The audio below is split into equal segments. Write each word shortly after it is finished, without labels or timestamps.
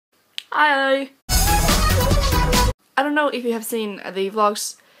Hi! I don't know if you have seen the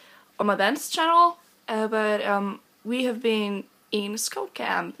vlogs on my band's channel, but we have been in Scout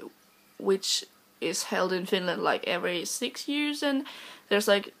Camp, which is held in Finland like every 6 years, and there's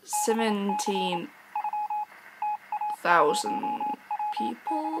like 17,000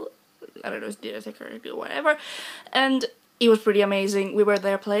 people. I don't know, did I say correctly or whatever. And it was pretty amazing. We were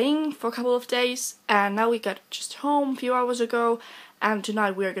there playing for a couple of days, and now we got just home a few hours ago, and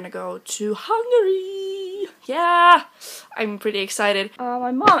tonight we're gonna go to Hungary! Yeah! I'm pretty excited.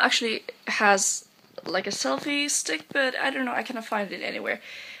 My mom actually has like a selfie stick, but I don't know, I cannot find it anywhere.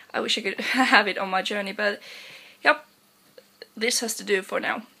 I wish I could have it on my journey, but yep, this has to do for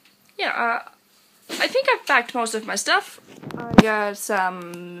now. Yeah, I think I've packed most of my stuff. I got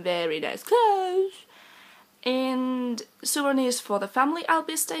some very nice clothes and souvenirs for the family I'll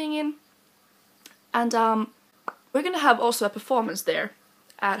be staying in. And we're gonna have also a performance there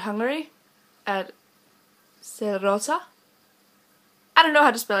at Hungary, at Serosa. I don't know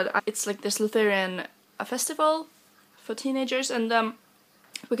how to spell it. It's like this Lutheran festival for teenagers, and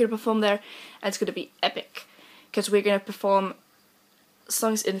we're gonna perform there, and it's gonna be epic because we're gonna perform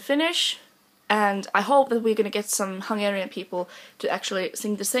songs in Finnish, and I hope that we're gonna get some Hungarian people to actually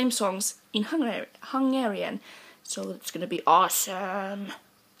sing the same songs in Hungarian. So it's gonna be awesome.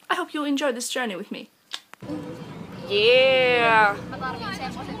 I hope you'll enjoy this journey with me. Yeah!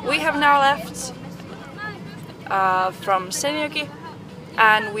 We have now left from Seinäjoki,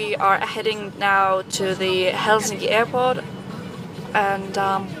 and we are heading now to the Helsinki airport, and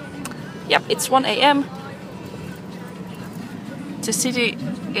yep, it's 1 AM. The city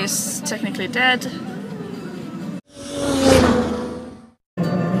is technically dead.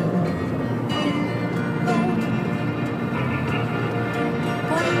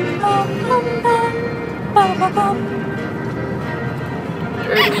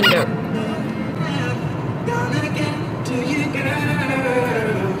 Through the window.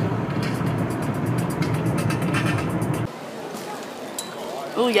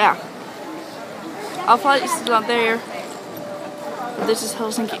 Oh yeah. Our flight is still not there. This is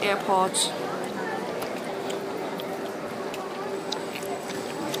Helsinki airport.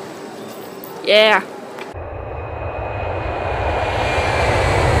 Yeah.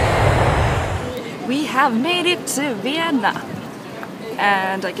 We have made it to Vienna.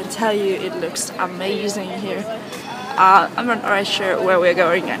 And I can tell you it looks amazing here. I'm not really sure where we're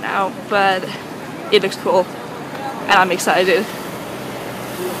going right now, but it looks cool. And I'm excited.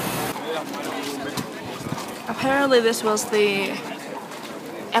 Apparently this was the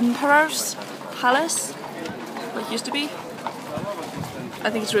Emperor's Palace, like used to be. I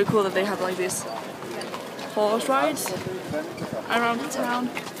think it's really cool that they have like these horse rides around the town.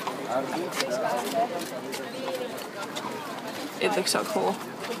 It looks so cool.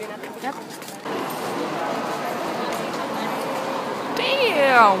 Yep.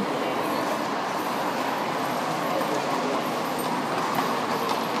 Damn!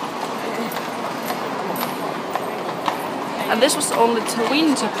 And this was only the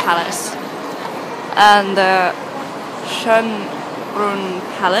Winter Palace, and the Schönbrunn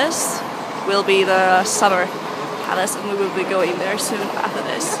Palace will be the Summer Palace, and we will be going there soon after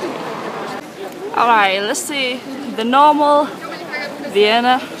this. Alright, let's see the normal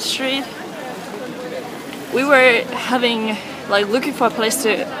Vienna street. We were looking for a place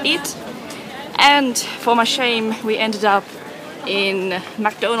to eat, and for my shame we ended up in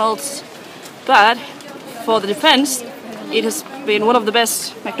McDonald's, but for the defense it has been one of the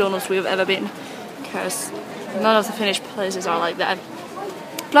best McDonald's we've ever been, because none of the Finnish places are like that.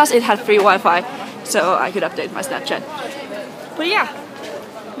 Plus it had free Wi-Fi, so I could update my Snapchat. But yeah,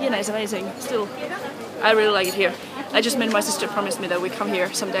 Vienna is amazing still. I really like it here. I just made my sister promise me that we come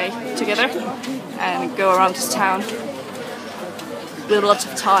here someday together and go around this town with lots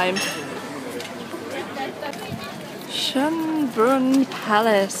of time. Schönbrunn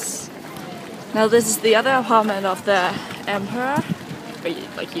Palace. Now this is the other apartment of the Emperor,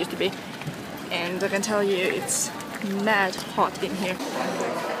 like used to be, and I can tell you it's mad hot in here.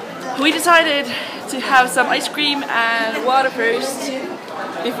 We decided to have some ice cream and water first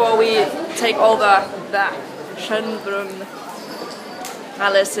before we take over the Schönbrunn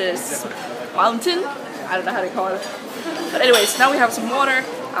Palace's mountain. I don't know how to call it. But anyways, now we have some water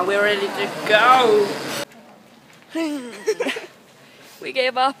and we're ready to go. We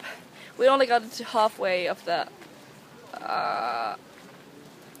gave up. We only got to halfway of the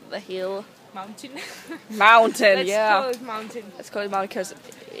hill. Mountain. Mountain, Let's yeah. call it mountain. Let's call it mountain because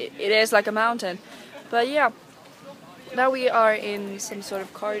it is like a mountain. But yeah, now we are in some sort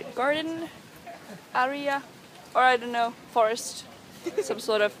of garden area, or I don't know, forest, some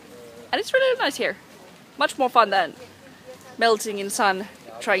sort of And it's really nice here. Much more fun than melting in sun,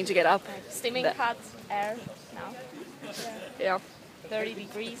 trying to get up. Steaming hot air now. Yeah. 30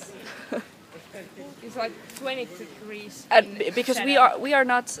 degrees. It's like 20 degrees. And because we are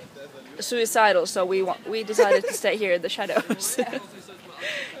not suicidal, so we decided to stay here in the shadows.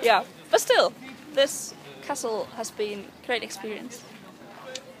 Yeah, but still, this castle has been a great experience.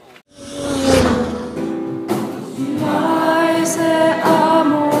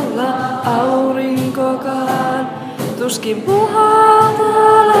 Tuskin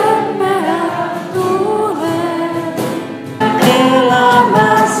puhaltaa lemmeä tuuleen.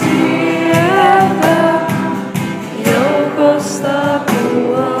 Elämä sieltä joukosta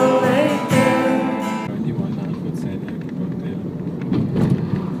kuolleiden.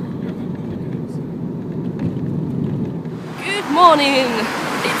 Good morning!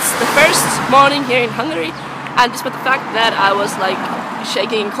 It's the first morning here in Hungary, and despite the fact that I was like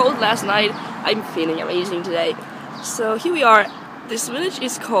shaking cold last night, I'm feeling amazing today. So here we are. This village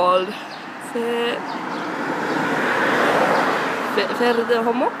is called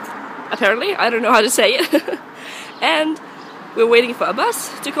Verdehomo. Apparently, I don't know how to say it. And we're waiting for a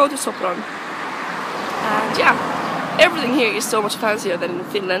bus to go to Sopron. And yeah, everything here is so much fancier than in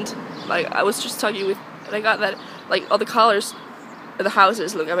Finland. Like I was just talking with, and I got that like all the colors of the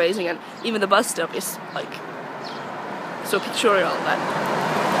houses look amazing, and even the bus stop is like so pictorial that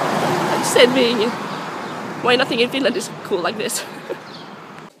I said being. Why nothing in Finland is cool like this?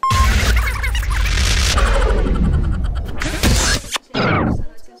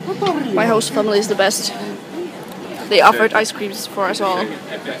 My host family is the best. They offered ice creams for us all.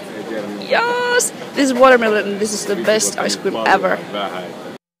 Yes! This is watermelon and this is the best ice cream ever.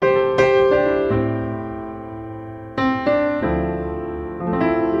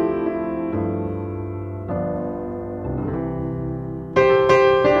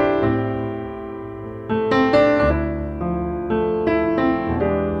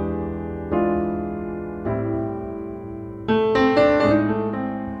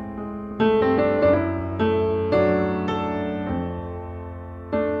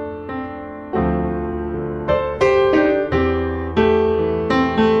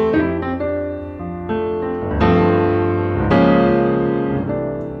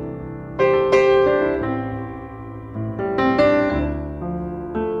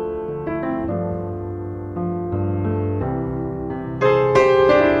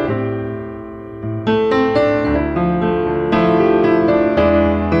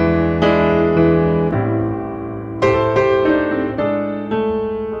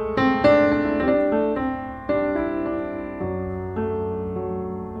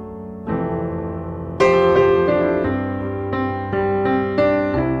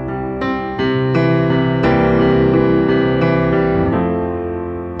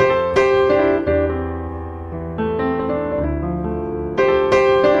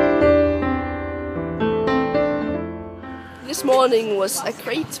 This morning was a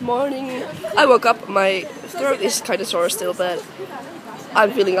great morning. I woke up, my throat is kind of sore still, but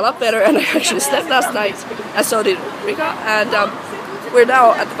I'm feeling a lot better, and I actually slept last night, and so did Rika, and we're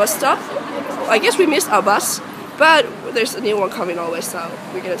now at the bus stop. I guess we missed our bus, but there's a new one coming always, so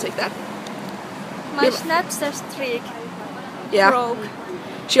we're gonna take that. My Snapchat streak broke.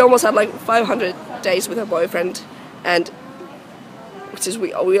 She almost had like 500 days with her boyfriend, and which is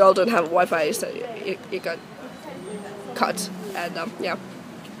we all don't have Wi-Fi, so it got cut, and yeah.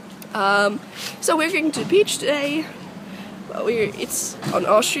 So we're going to the beach today. It's on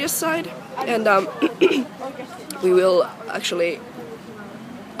Austria's side, and we will actually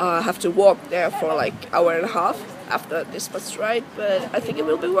have to walk there for like an hour and a half after this bus ride, but I think it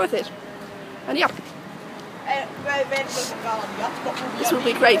will be worth it. And yeah, this will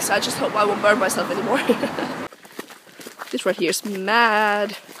be great, so I just hope I won't burn myself anymore. This right here is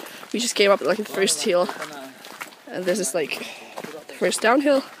mad. We just came up like the first hill, and this is like the first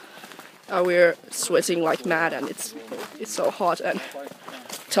downhill. We're sweating like mad, and it's so hot and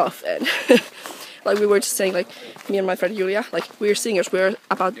tough, and like we were just saying, like me and my friend Julia, like we're singers, we're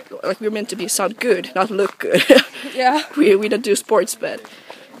meant to sound good, not look good. Yeah. We don't do sports, but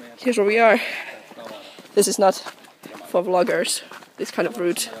here's where we are. This is not for vloggers, this kind of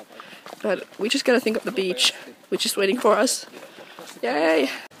route, but we just gotta think of the beach, which is waiting for us. Yay!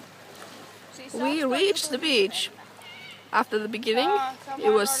 We reached the beach. After the beginning,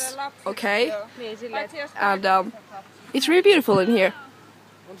 it was okay, and it's really beautiful in here.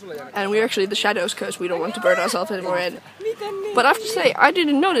 And we're actually in the shadows because we don't want to burn ourselves anymore. But I have to say, I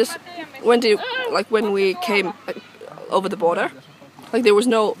didn't notice when we came over the border, like there was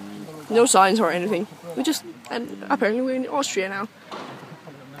no signs or anything. And apparently we're in Austria now.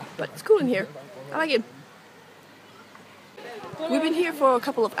 but it's cool in here. I like it. We've been here for a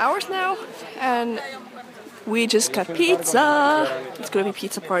couple of hours now, and we just got pizza. It's gonna be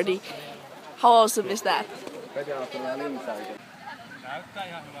pizza party. How awesome is that?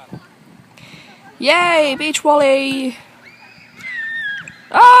 Yay, beach volley!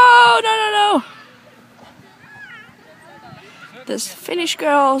 Oh, no! There's Finnish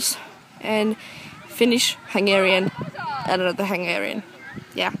girls and Finnish Hungarian and another Hungarian.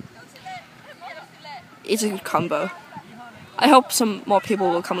 Yeah. It's a good combo. I hope some more people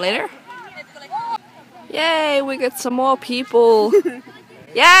will come later. Yay, we got some more people.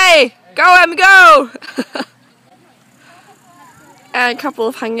 Yay! Go and go! And a couple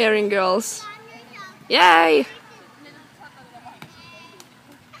of Hungarian girls. Yay!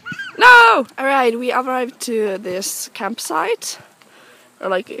 No! Alright, we arrived to this campsite, or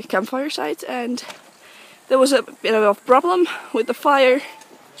like a campfire site, and there was a bit of a problem with the fire,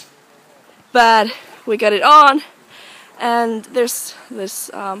 but we got it on, and there's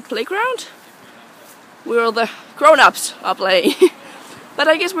this playground where all the grown-ups are playing. But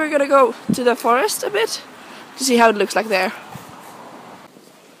I guess we're gonna go to the forest a bit to see how it looks like there.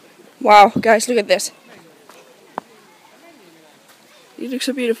 Wow, guys, look at this. It looks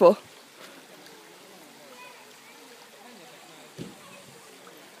so beautiful.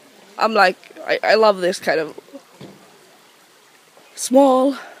 I'm like, I love this kind of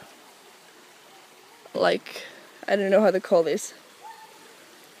small, like, I don't know how to call this.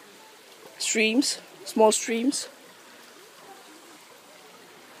 Streams, small streams.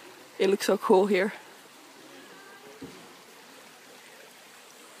 It looks so cool here.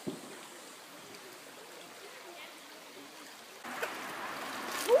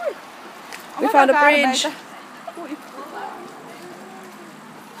 We found a bridge.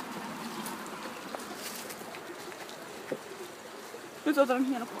 Nyt otan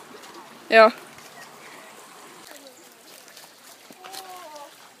hieno kuva. Joo.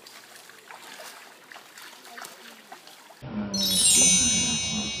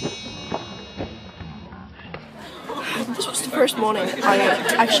 This was the first morning I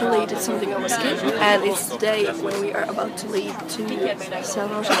actually did something on my skin, and it's the day when we are about to leave to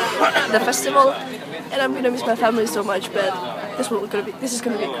the festival, and I'm gonna miss my family so much, but this is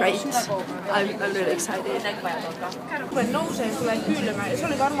gonna be great. I'm really excited. Kun nousee, tulee kylmä. Se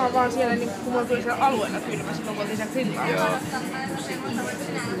oli varmaan vaan siellä, niin kun me oltiin siellä alueella kylmä, silloin kun oltiin siellä Finlandilla.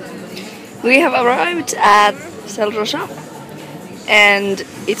 We have arrived at Selrosa, and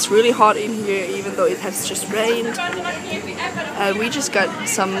it's really hot in here even though it has just rained. We just got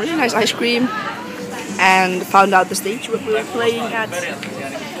some really nice ice cream and found out the stage what we were playing at.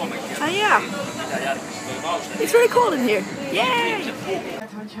 Yeah, it's very cold in here. Yay!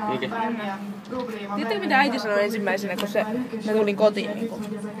 Tiedättekö mitä äiti sanoi ensimmäisenä, kun mä tulin kotiin niin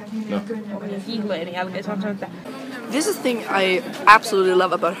kihlojen jälkeen? Se on sanonut, että this is the thing I absolutely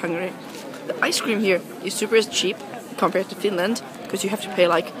love about Hungary. The ice cream here is super cheap compared to Finland, because you have to pay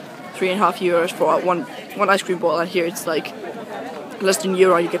like €3.50 for one ice cream bowl, and here it's like less than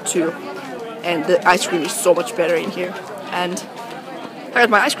 €1 you get two, and the ice cream is so much better in here. And I got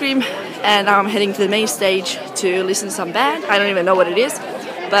my ice cream, and now I'm heading to the main stage to listen to some band. I don't even know what it is,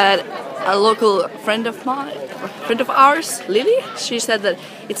 but a local friend of ours, Lily, she said that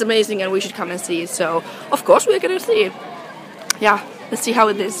it's amazing and we should come and see it. So of course we're gonna see it. Yeah, let's see how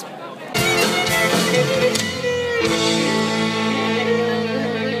it is.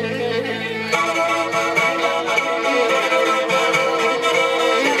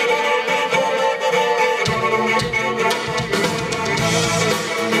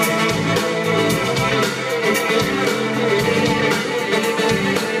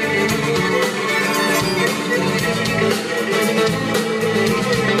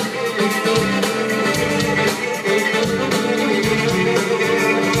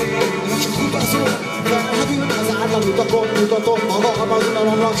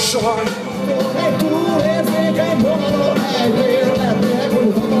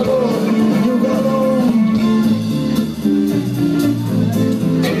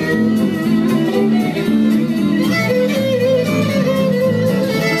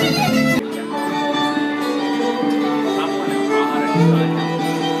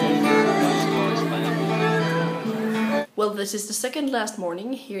 Well, this is the second last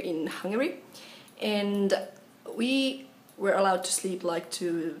morning here in Hungary, and we were allowed to sleep like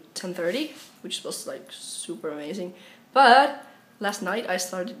to 10:30, which was like super amazing. But last night I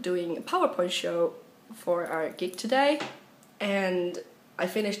started doing a PowerPoint show for our gig today, and I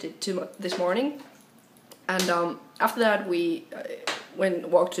finished it this morning. And after that we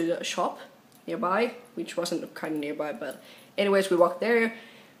walked to the shop nearby, which wasn't kind of nearby, but anyways we walked there.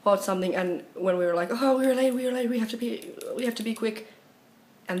 bought something, and when we were like, oh, we're late, we have to be quick.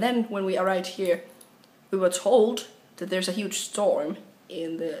 And then when we arrived here, we were told that there's a huge storm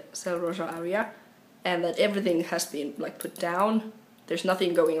in the Selrosa area, and that everything has been like put down. There's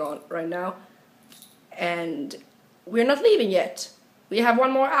nothing going on right now, and we're not leaving yet. We have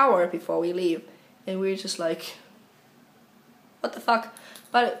 1 more hour before we leave, and we're just like, what the fuck?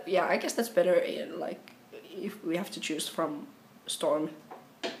 But yeah, I guess that's better in like if we have to choose from storm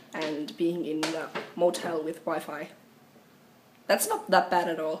and being in a motel with Wi-Fi. That's not that bad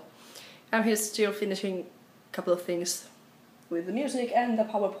at all. I'm here still finishing a couple of things with the music and the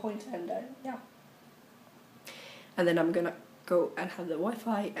PowerPoint, and yeah. And then I'm gonna go and have the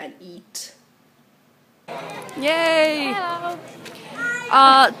Wi-Fi and eat. Yay!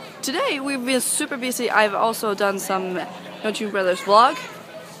 Hello. Today we've been super busy. I've also done some No Two Brothers vlog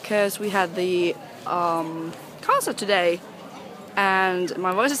because we had the concert today, and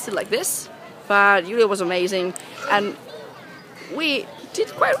my voice is still like this, but Julia was amazing, and we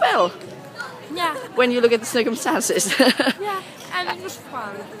did quite well. Yeah. When you look at the circumstances. Yeah, and it was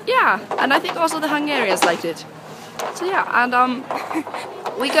fun. Yeah, and I think also the Hungarians liked it. So yeah, and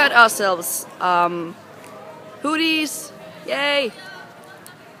we got ourselves hoodies, yay!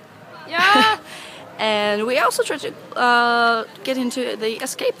 Yeah. And we also tried to get into the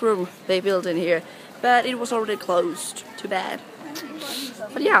escape room they built in here, but it was already closed. Too bad.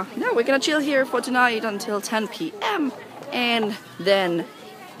 But yeah, now we're gonna chill here for tonight until 10 p.m. and then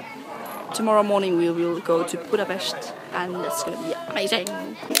tomorrow morning we will go to Budapest, and that's gonna be amazing.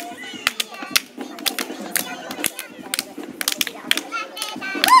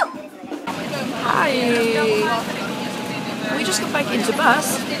 Hi! We just got back into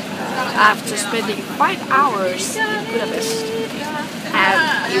bus after spending 5 hours in Budapest,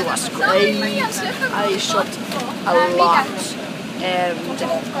 and it was great. I shopped a lot, and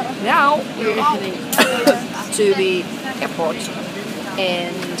now we're heading to the airport,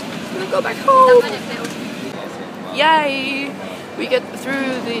 and we'll go back home. Yay! We get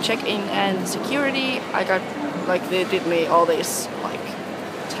through the check-in and security. I got, like, they did me all these like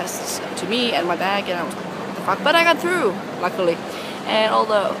tests to me and my bag, and I was like, what the fuck? But I got through, luckily. And all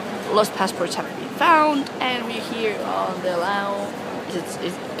the lost passports have been found, and we're here on the lounge. It's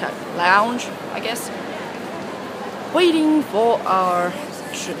kind of lounge, I guess, waiting for our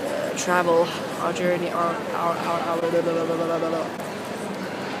travel, our journey, our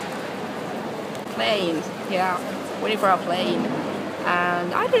plane. Yeah, waiting for our plane.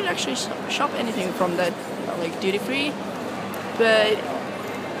 And I didn't actually shop anything from that like duty free, but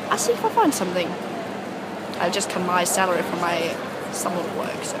I'll see if I find something. I just got my salary from my summer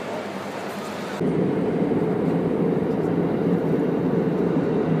work, so.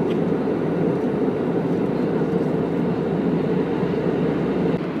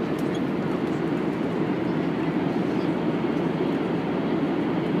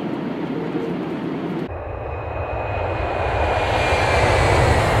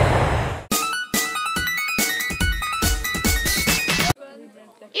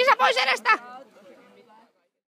 Isä pois edestä!